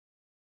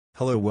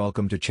Hello,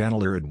 welcome to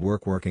channel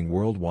Woodworking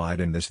Worldwide.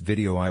 In this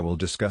video I will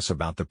discuss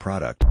about the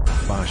product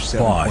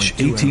BOSCH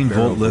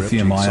 18-volt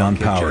lithium-ion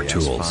power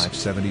tools.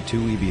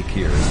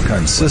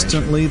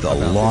 Consistently the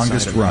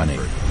longest running,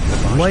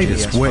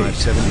 lightest weight,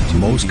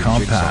 most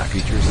compact,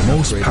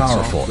 most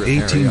powerful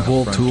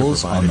 18-volt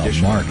tools on the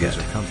market,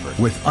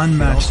 with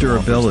unmatched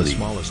durability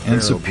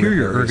and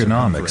superior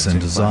ergonomics and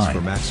design.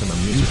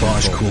 New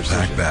BOSCH Cool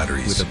Pack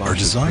batteries are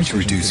designed to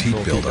reduce heat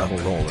buildup.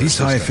 These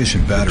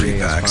high-efficient battery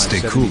packs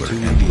stay cooler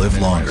and live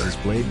longer,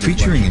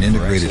 featuring an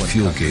integrated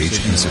fuel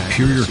gauge and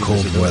superior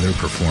cold weather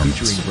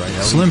performance.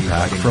 Slim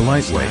pack for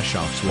lightweight,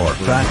 or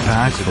fat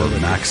pack for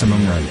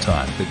maximum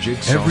runtime.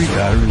 Every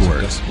battery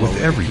works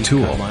with every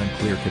tool.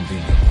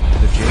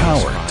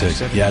 Power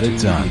to get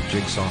it done.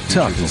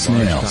 Tough as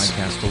nails.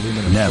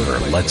 Never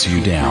lets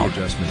you down.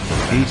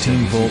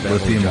 18-volt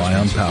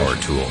lithium-ion power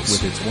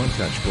tools.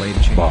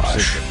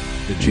 BOSCH.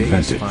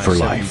 Invented for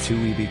life.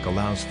 JSH180B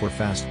allows for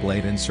fast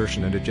blade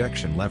insertion and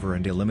ejection lever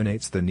and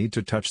eliminates the need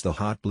to touch the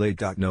hot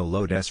blade. No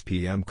load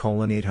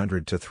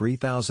SPM:800 to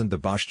 3000. The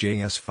BOSCH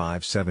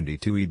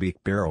JS572E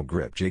barrel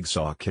grip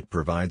jigsaw kit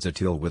provides a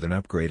tool with an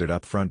upgraded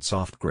upfront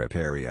soft grip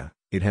area.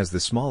 It has the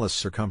smallest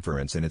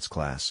circumference in its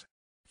class.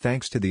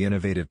 Thanks to the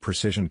innovative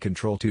Precision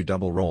Control 2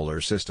 double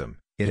roller system,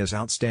 it has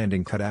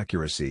outstanding cut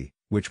accuracy,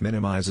 which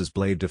minimizes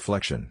blade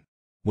deflection.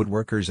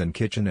 Woodworkers and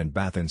kitchen and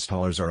bath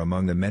installers are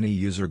among the many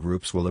user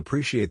groups will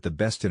appreciate the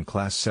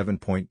best-in-class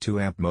 7.2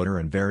 amp motor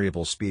and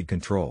variable speed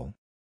control.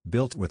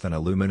 Built with an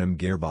aluminum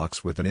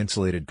gearbox with an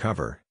insulated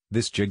cover,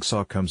 this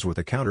jigsaw comes with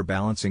a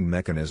counterbalancing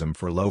mechanism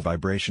for low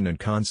vibration and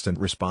constant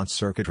response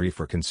circuitry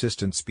for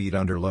consistent speed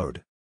under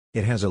load.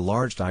 It has a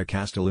large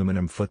die-cast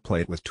aluminum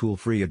footplate with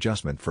tool-free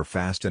adjustment for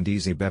fast and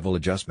easy bevel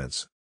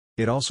adjustments.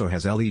 It also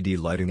has LED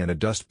lighting and a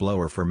dust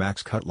blower for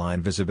max cut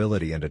line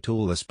visibility and a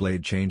toolless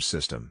blade change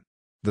system.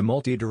 The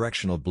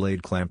multi-directional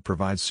blade clamp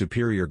provides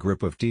superior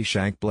grip of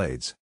T-shank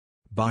blades.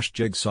 BOSCH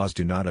jigsaws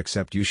do not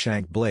accept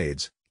U-shank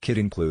blades. Kit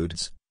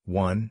includes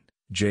 1.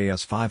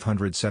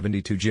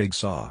 JS572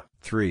 jigsaw,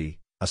 3.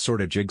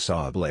 Assorted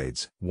jigsaw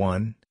blades,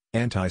 1.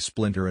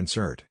 Anti-splinter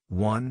insert,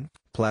 1.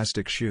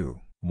 Plastic shoe,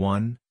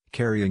 1.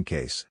 Carrying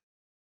case,